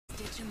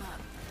him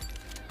up.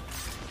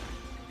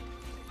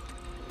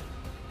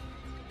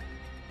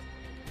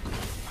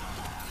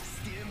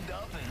 Skimmed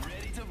up and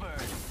ready to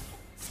burn.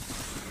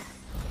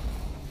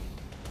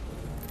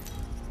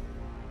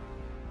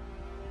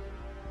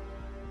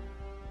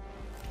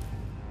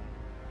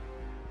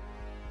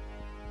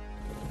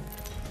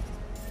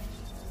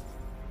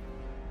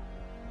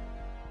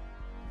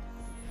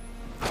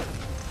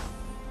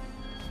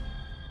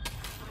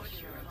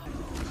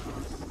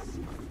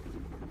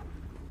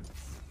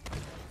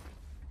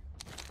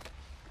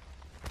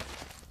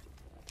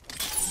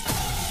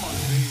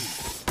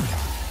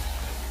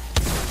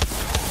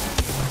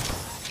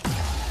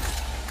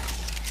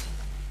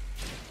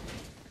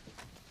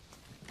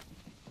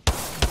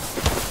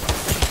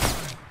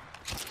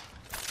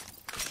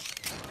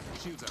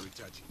 Shields are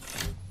recharging.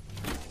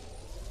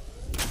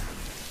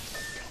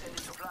 Extended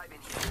supply bin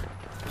here.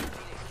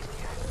 Phoenix is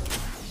here.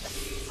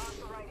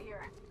 Hostile right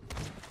here.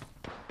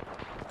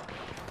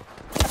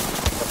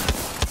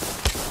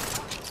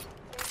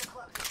 Danger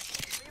close.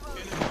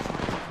 Reloading.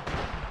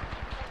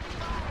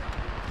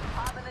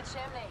 Pop in the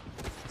chimney.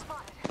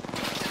 Spotted.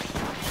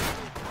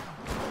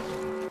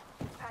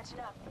 Patching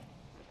up.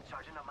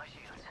 Charging up my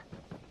shields.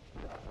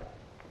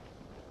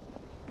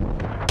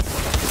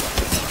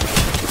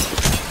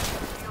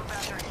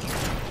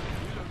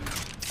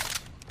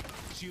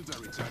 Shields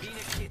are recharging.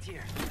 Phoenix kit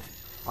here.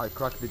 I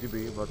cracked the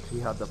DB, but he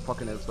had the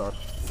fucking L-star.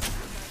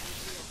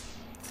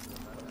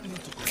 I need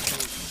to control.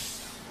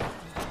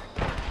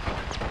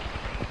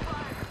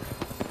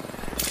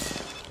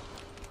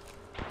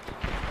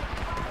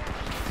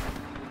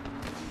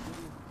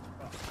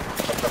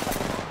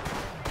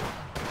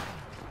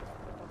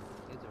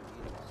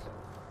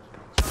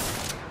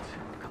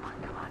 Come on,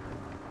 come on.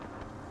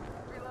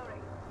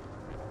 Reloading.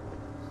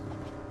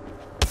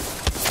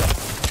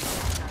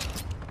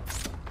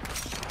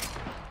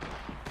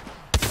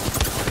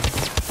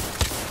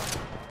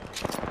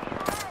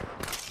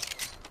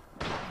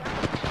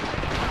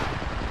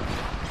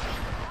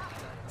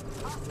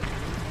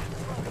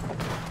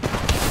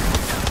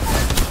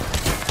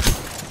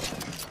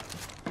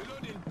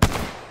 Reloading.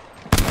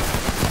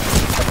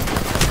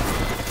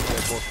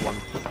 They're both one.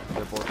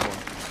 They're both one.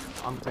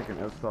 I'm taking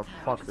L-star.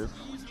 Fuck this.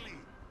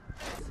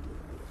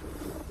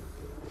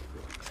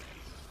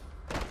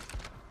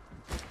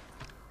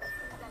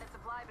 Extended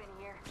supply bin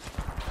here.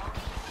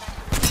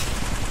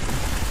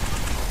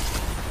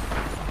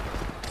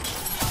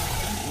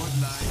 One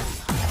line.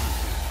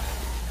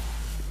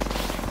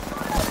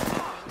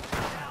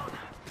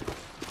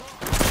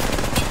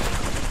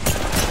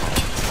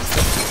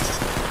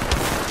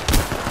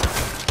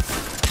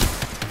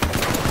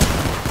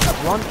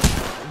 One.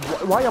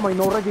 Why am I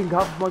not rigging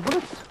half my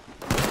bullets?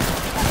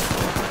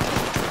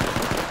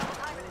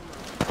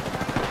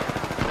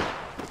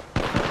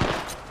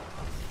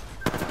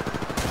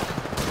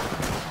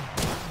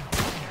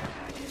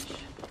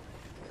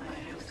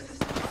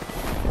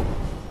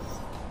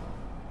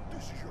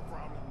 This is your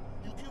problem.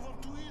 You give up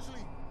too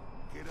easily.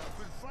 Get up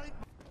and fight.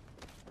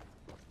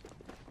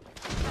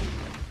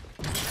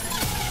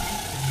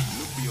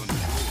 Look beyond the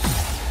door.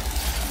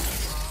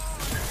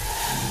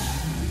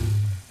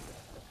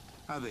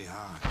 Are they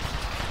hard?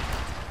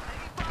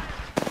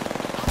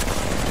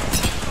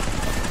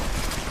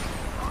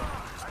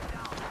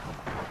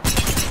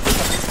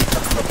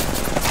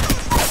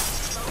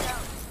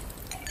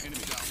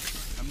 Enemy down.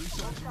 I'm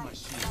recharging my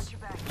shields. Got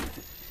your back.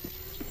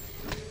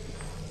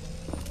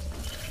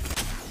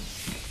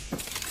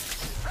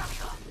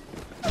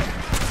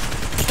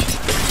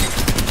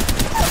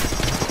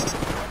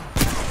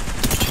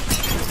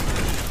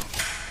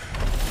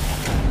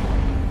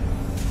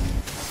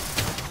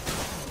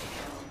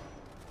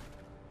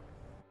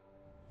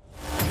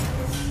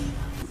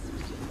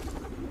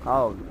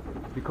 Oh,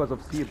 because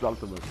of Steve's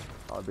ultimate.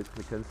 I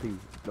basically can see.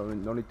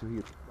 No need to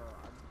hear.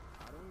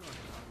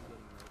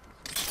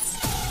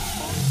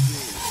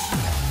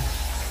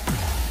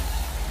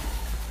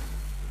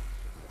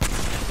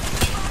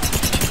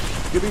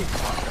 Gibby,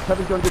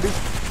 70 on Gibby.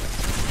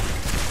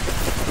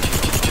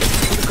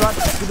 Give the crack,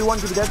 give the one,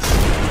 give the dead.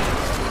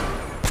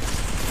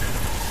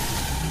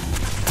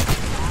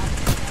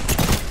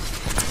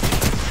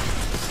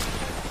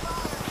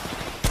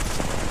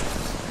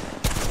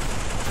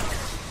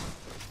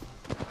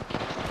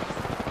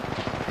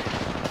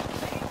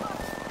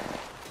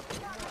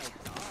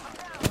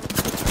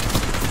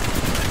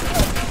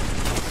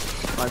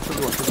 Nice,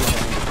 still one.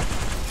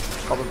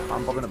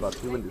 I'm popping about.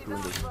 We win this.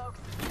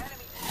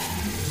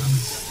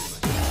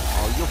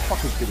 Oh, you're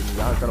fucking kidding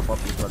me. I gotta pop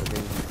this other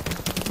game.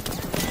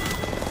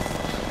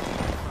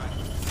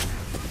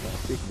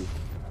 Quickly.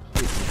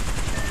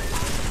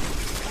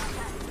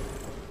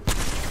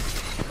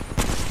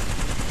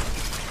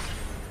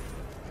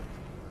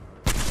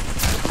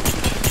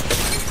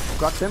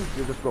 Cracked him?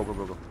 You just go.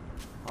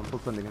 I'm full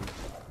sending him.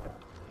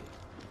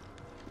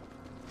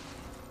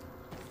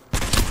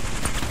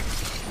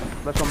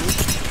 Flash on me.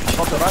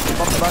 Pop the back.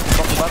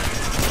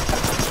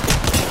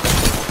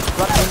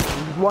 Cracked him.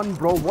 One,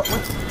 bro. What?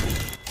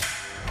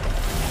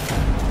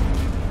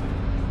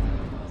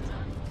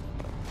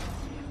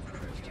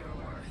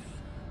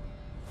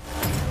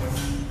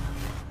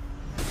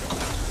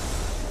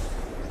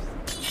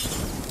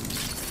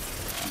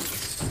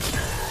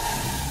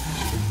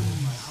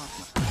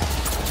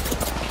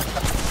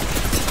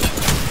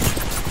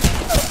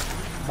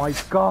 My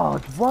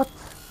god, what?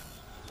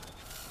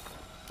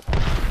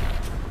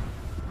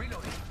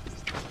 Reloading.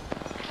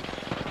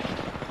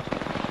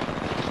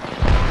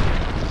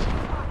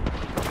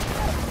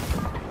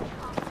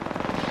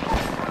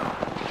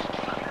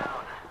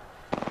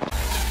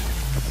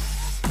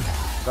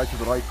 Guy to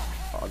the right.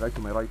 Guy to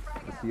my right.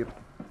 This here.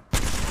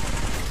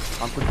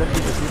 I'm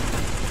contesting this here.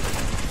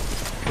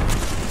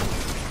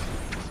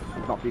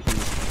 He's not peeking me.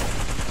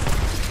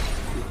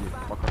 Peek me,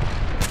 fucker.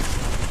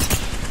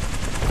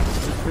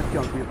 There's 50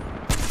 on clear.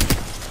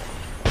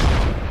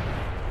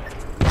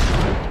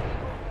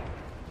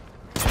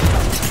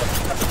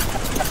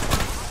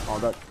 Oh,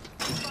 that.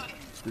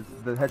 This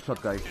is the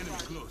headshot guy. Enemy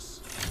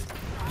close.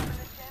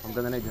 I'm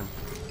gonna nade him.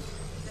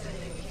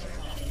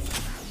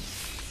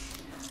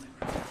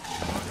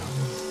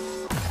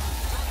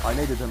 I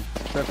naded him.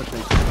 Perfect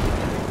nade.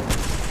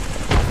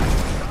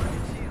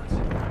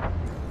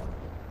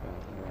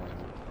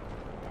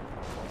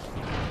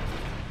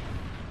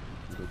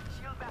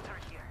 Shield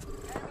battery here.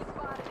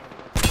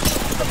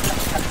 Enemy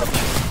spotted.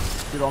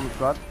 Still on the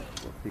squad.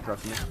 He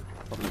crashed me.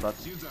 Talking about.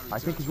 I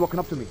think he's walking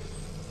up to me.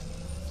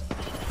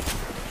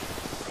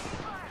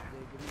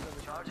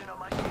 Charging on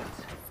my shields.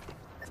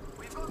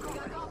 We've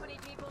got company,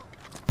 people.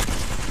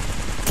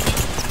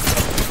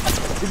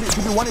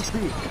 Give me 1 HP.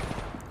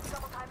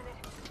 Double timing it.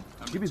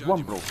 I'm Give me recharging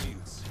one, bro. my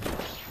shields.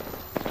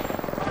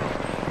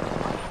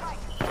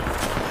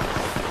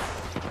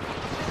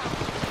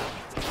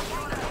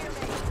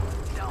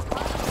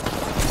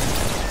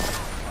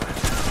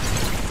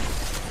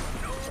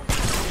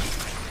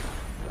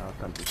 Yeah,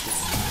 can't do shit.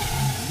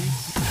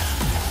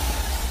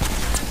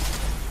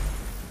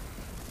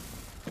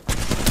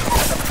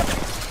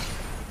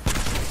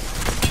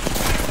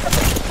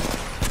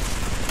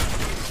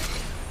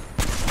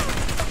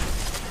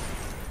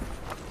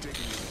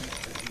 Taking a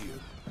peek at here.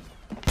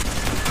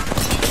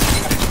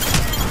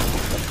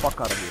 Get the fuck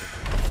out of here.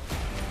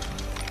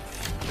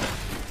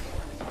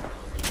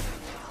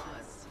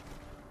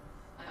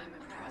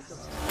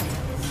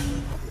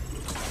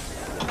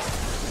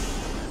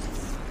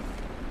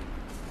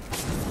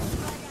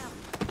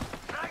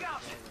 Frag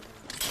out.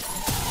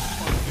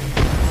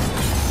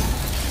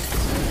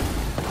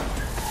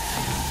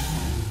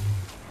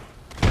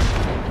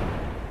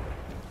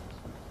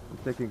 I'm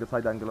taking a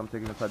side angle. I'm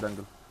taking a side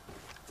angle.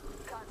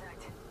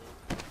 Contact.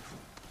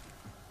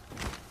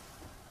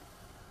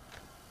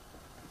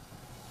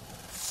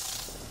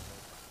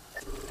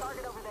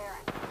 Target over there.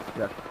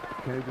 Yeah.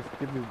 Can you just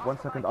give me 1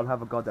 second? I'll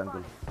have a god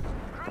angle.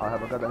 I'll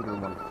have a god angle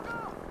in one.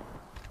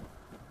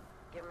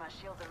 Give my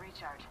shield a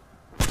recharge.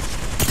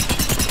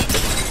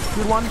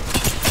 Kill one.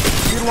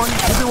 Kill one.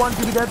 Kill one.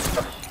 Give me dead.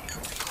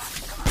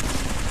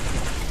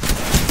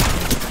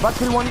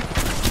 Valkyrie one.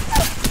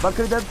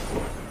 Valkyrie dead.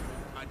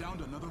 I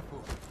downed another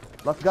foe.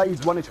 Last guy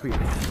is 1 HP.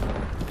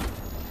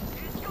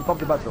 He popped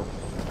the bat though.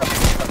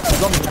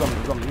 He's on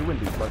me. You win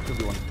this, but it should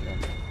be one. Yeah.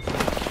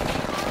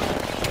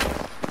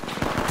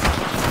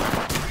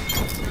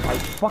 I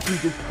fucking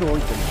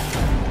destroyed them.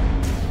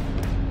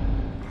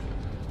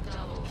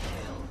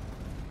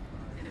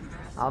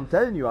 I'm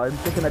telling you, I'm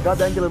taking a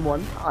god angle in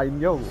one. I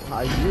knew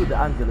the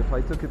angle. If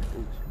I took it,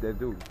 they're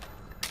doomed.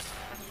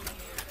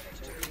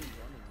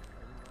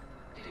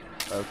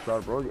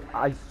 Star, bro.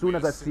 As soon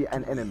as I see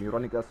an enemy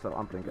running Esther,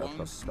 I'm playing Esther.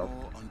 Once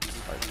more under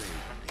the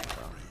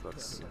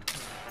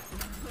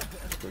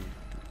blade.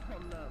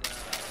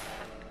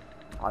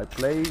 I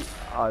play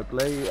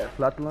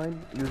flatline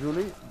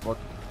usually, but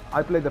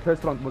I play the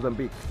first round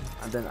Mozambique,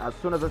 and then as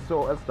soon as I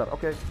saw Esther,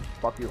 okay,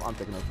 fuck you, I'm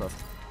taking Esther.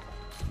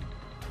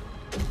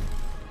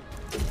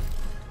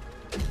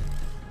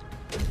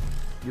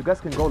 You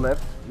guys can go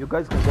left. You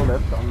guys can go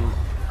left.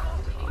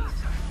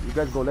 You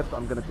guys go left.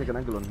 I'm gonna take an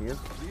angle on here.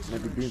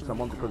 Maybe being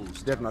someone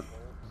because they're not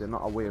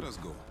aware. Let's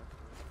go.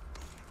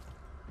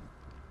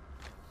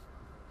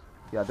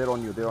 Yeah, they're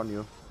on you. They're on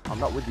you. I'm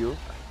not with you.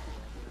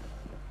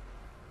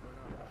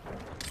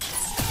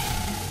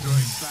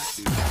 Throwing back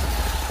the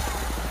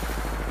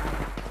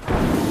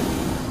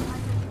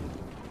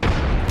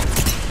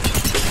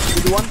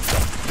Did you one?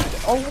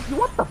 Oh,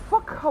 what the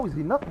fuck? How is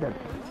he not dead?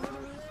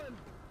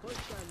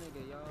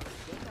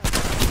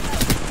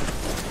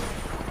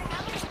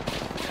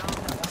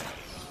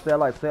 Stay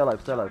alive, stay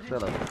alive, stay alive, stay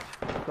alive.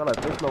 Stay alive,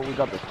 stay slow, we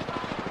got this.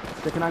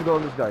 Take an angle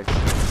on this guy.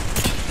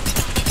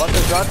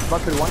 Valkyrie shot,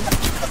 Valkyrie 1.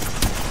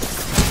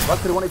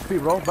 Valkyrie 1 HP,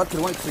 bro.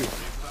 Valkyrie 1 HP.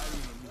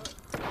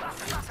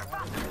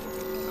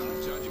 I'm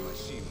recharging my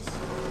shields.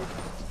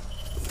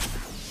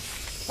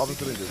 Popping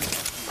syringes.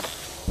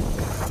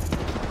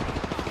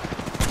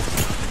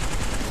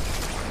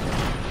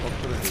 Pop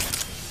syringes.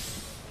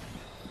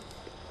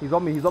 He's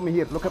on me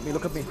here. Look at me,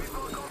 look at me.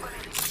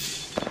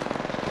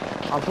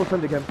 I'm full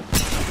sending him.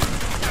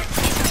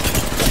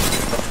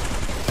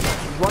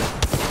 He's one.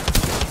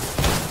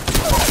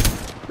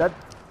 Dead.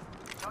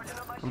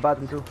 I'm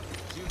batting too.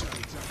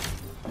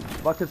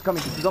 Valkyrie's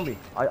coming, he's on me.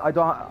 I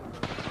don't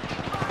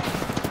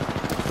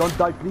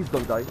die, please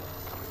don't die.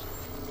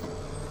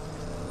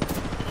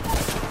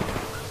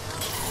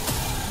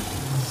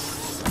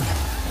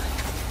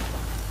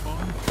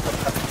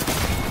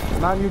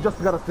 Man, you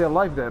just gotta stay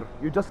alive there.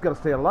 You just gotta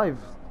stay alive.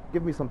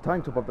 Give me some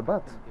time to pop the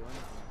bat.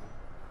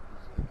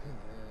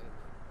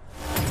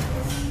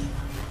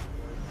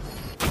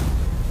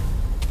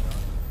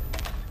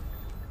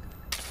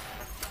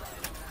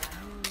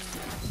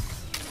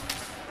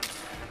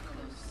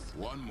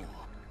 One more.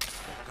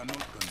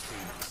 Cannot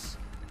contain us.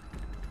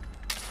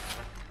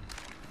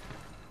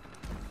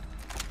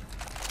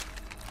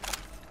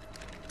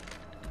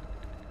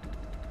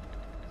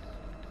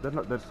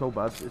 They're so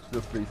bad. It's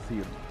just they see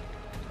it.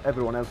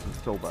 Everyone else is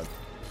so bad.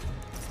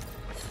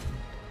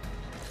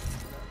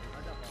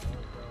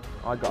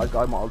 I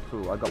got my ult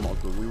too. I got my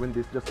ult too. We win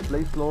this. Just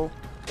play slow.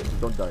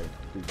 Don't die,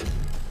 please.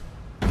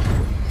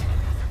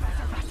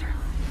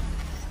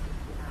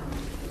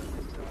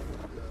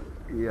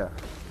 Yeah,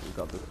 we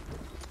got this.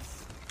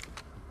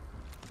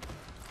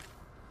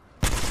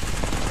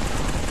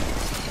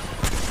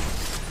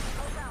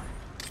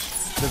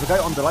 There's a guy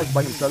on the right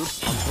by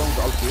himself. I'm throwing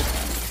the ult here.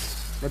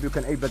 Maybe you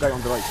can aid the guy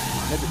on the right.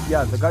 Maybe,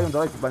 yeah, the guy on the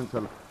right is by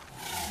himself.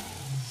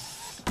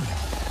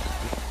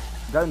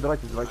 The guy on the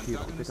right is right here.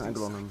 Take an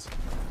angle on him.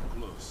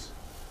 Close.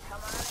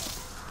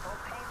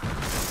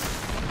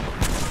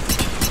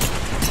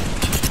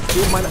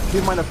 Heal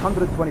minus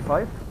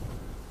 125.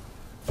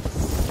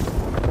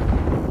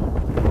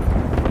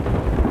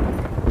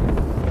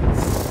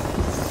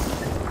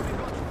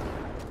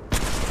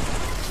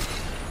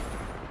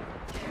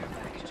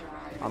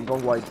 I'm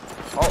going wide.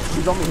 Oh,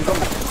 he's on me, he's on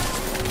me.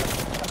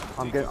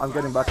 I'm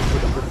getting back.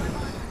 I'm good.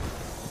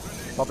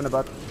 Popping the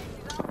bat.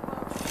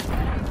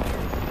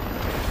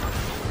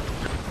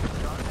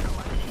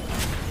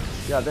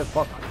 Yeah, they're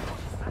fucked.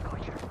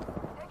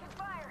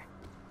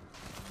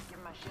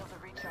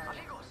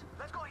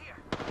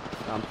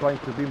 I'm trying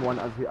to beam one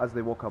as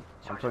they woke up.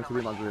 I'm trying to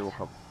beam as they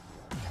woke up.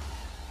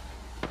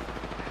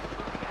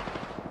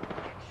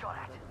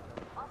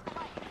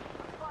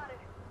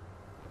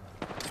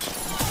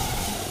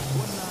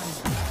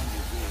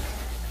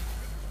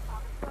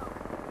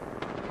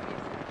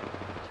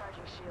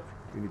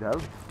 You need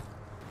help?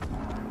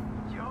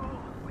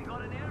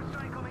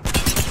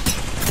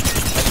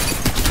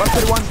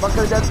 Bunker one,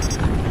 bunker dead.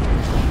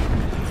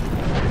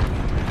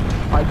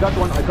 I got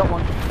one.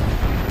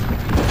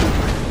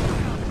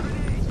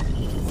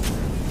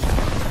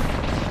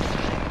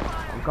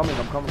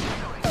 I'm coming.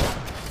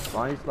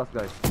 Nice, last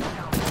guy.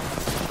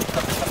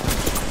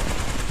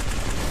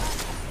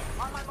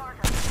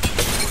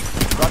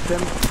 Got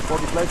him,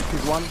 40 flash,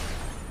 he's one.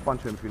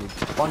 Punch him if you need.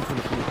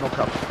 No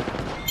cap.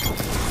 So.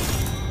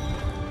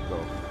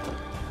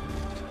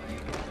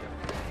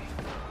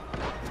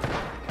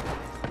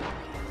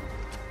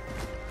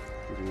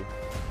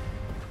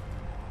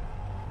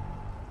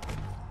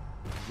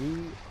 G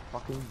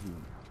fucking G.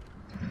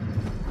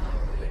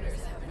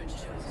 Winners have been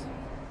chosen.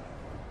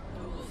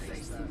 Who will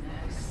face them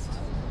next?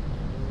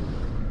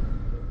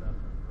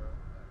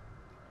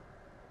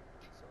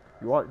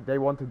 They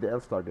wanted the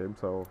L-Star game,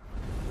 so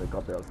they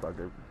got the L-Star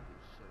game.